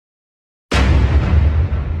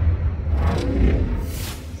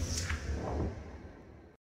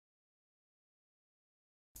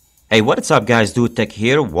Hey, what's up guys, Dude Tech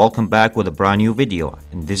here. Welcome back with a brand new video.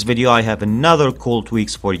 In this video I have another cool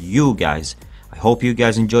tweaks for you guys. I hope you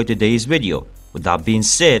guys enjoyed today's video. With that being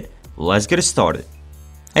said, let's get started.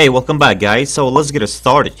 Hey, welcome back guys. So let's get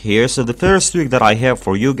started here. So the first tweak that I have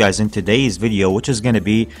for you guys in today's video, which is gonna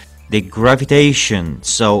be the Gravitation.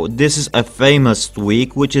 So this is a famous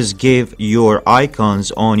tweak which is give your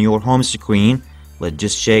icons on your home screen. Let's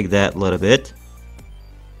just shake that a little bit.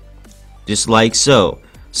 Just like so.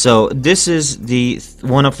 So this is the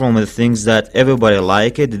one of the things that everybody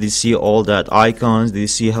like it. Did you see all that icons? Did you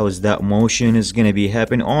see how is that motion is gonna be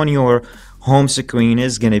happening on your home screen?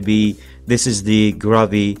 Is gonna be, this is the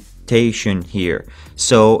Gravitation here.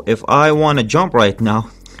 So if I want to jump right now,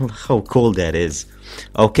 how cool that is.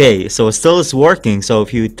 Okay, so still it's working. So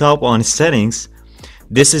if you tap on settings,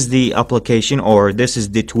 this is the application, or this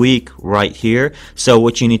is the tweak right here. So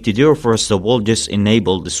what you need to do, first of all, just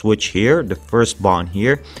enable the switch here, the first button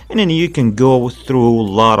here, and then you can go through a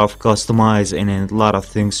lot of customize and a lot of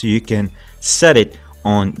things. So you can set it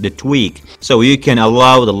on the tweak. So you can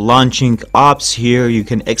allow the launching apps here, you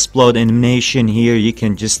can explode animation here, you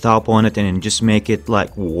can just tap on it and then just make it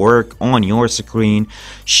like work on your screen,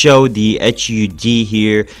 show the HUD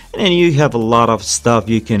here, and then you have a lot of stuff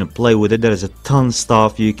you can play with it. There is a ton of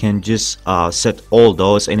stuff you can just set all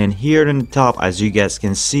those. And then here in the top, as you guys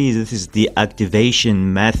can see, this is the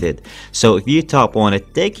activation method. So if you tap on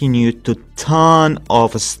it, taking you to ton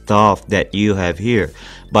of stuff that you have here.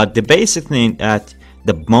 But the basic thing, that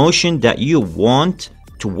the motion that you want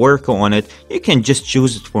to work on it, you can just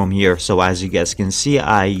choose it from here. So as you guys can see,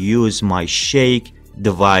 I use my shake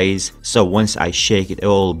device. So once I shake it, it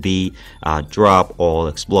will be drop or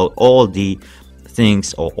explode all the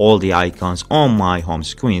things or all the icons on my home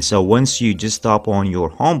screen. So once you just tap on your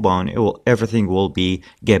home button, it will, everything will be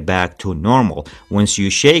get back to normal. Once you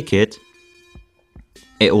shake it,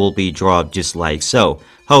 it will be dropped just like so.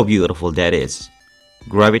 How beautiful that is.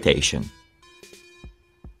 Gravitation.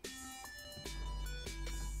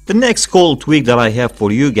 The next cool tweak that I have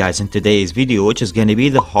for you guys in today's video, which is going to be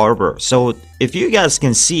the Harber. So if you guys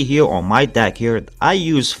can see here on my deck here, I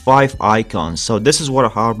use 5 icons. So this is what a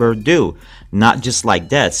Harber do, not just like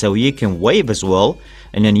that. So you can wave as well,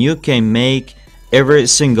 and then you can make every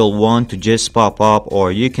single one to just pop up,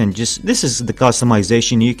 or you can just, this is the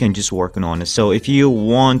customization, you can just work on it. So if you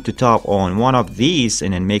want to tap on one of these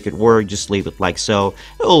and then make it work, just leave it like so.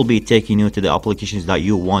 It will be taking you to the applications that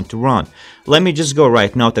you want to run. Let me just go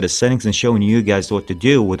right now to the settings and showing you guys what to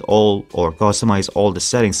do with all, or customize all the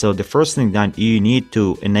settings. So the first thing that you need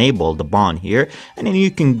to enable the bond here, and then you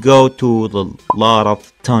can go to the lot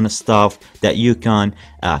of ton of stuff that you can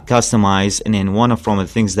customize. And then one of the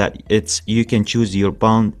things that it's, you can choose your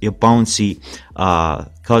bouncy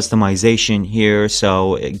customization here.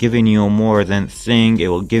 So giving you more than thing, it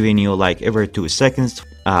will giving you like every 2 seconds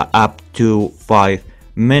up to 5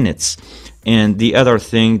 minutes. And the other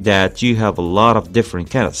thing that you have a lot of different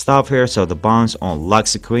kind of stuff here. So the bounce on lock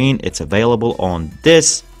screen, it's available on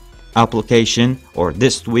this application or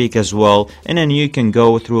this tweak as well. And then you can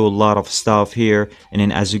go through a lot of stuff here, and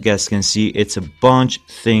then as you guys can see, it's a bunch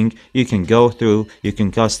thing you can go through, you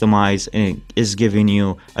can customize, and it is giving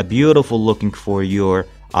you a beautiful looking for your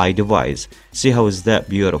iDevice. See how is that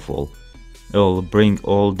beautiful? It will bring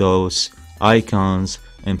all those icons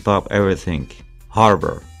and pop everything.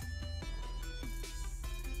 Harber.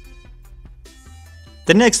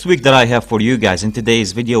 The next tweak that I have for you guys in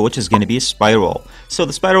today's video, which is going to be Spiral. So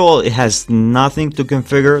the Spiral, it has nothing to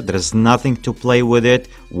configure, there is nothing to play with it.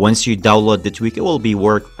 Once you download the tweak, it will be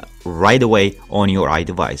work right away on your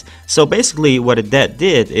iDevice. So basically what that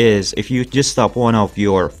did is, if you just stop one of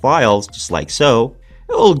your files just like so,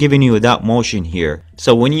 it will giving you that motion here.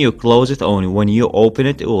 So when you close it, or when you open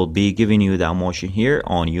it, it will be giving you that motion here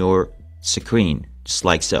on your screen just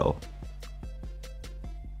like so.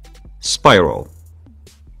 Spiral.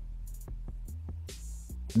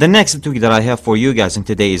 The next tweak that I have for you guys in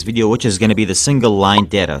today's video, which is going to be the single line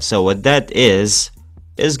data. So what that is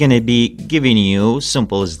going to be giving you,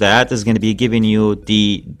 simple as that, is going to be giving you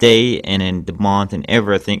the day and then the month and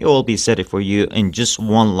everything. It will be set for you in just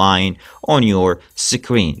one line on your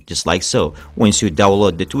screen, just like so. Once you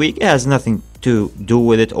download the tweak, it has nothing to do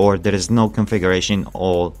with it, or there is no configuration,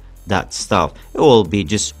 all that stuff. It will be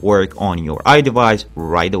just work on your iDevice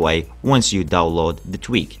right away once you download the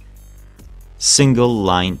tweak. Single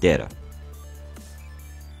line data.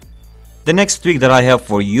 The next tweak that I have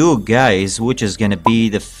for you guys, which is gonna be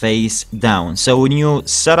the FaceDown. So when you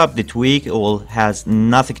set up the tweak, it will has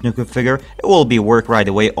nothing to configure. It will be work right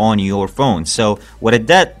away on your phone. So what did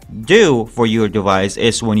that do for your device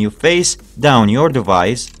is, when you face down your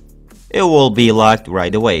device, it will be locked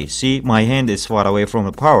right away. See, my hand is far away from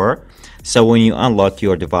the power. So when you unlock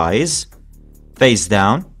your device, face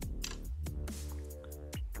down,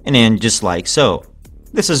 and then just like so.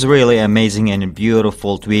 This is really amazing and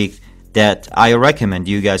beautiful tweak that I recommend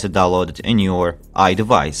you guys to download it in your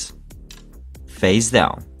iDevice. Face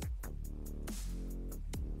down.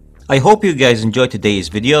 I hope you guys enjoyed today's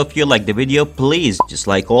video. If you like the video, please, just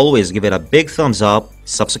like always, give it a big thumbs up,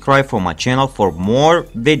 subscribe for my channel for more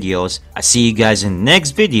videos. I see you guys in the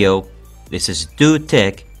next video. This is Do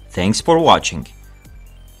Tech. Thanks for watching.